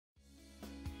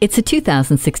It's a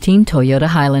 2016 Toyota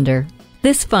Highlander.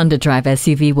 This fun-to-drive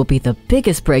SUV will be the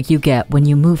biggest break you get when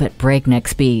you move at breakneck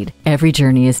speed. Every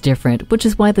journey is different, which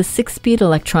is why the 6-speed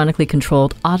electronically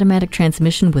controlled automatic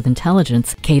transmission with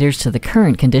intelligence caters to the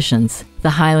current conditions.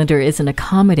 The Highlander is an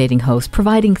accommodating host,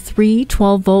 providing 3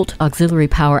 12-volt auxiliary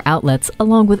power outlets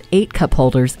along with 8 cup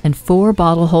holders and 4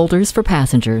 bottle holders for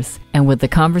passengers. And with the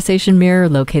conversation mirror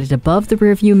located above the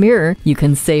rearview mirror, you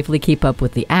can safely keep up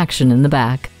with the action in the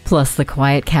back. Plus, the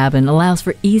quiet cabin allows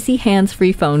for easy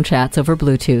hands-free phone chats over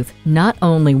Bluetooth. Not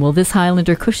only will this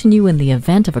Highlander cushion you in the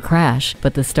event of a crash,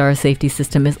 but the Star safety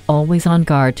system is always on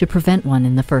guard to prevent one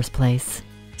in the first place.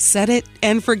 Set it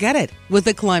and forget it with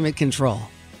the climate control.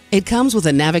 It comes with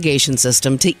a navigation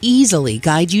system to easily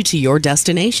guide you to your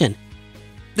destination.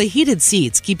 The heated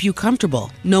seats keep you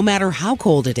comfortable no matter how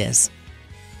cold it is.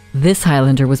 This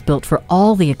Highlander was built for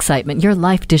all the excitement your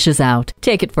life dishes out.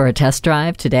 Take it for a test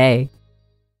drive today.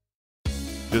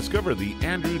 Discover the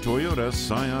Andrew Toyota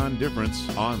Scion difference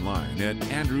online at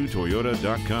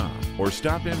andrewtoyota.com or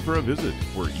stop in for a visit.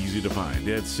 We're easy to find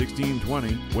at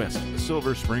 1620 West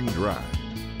Silver Spring Drive.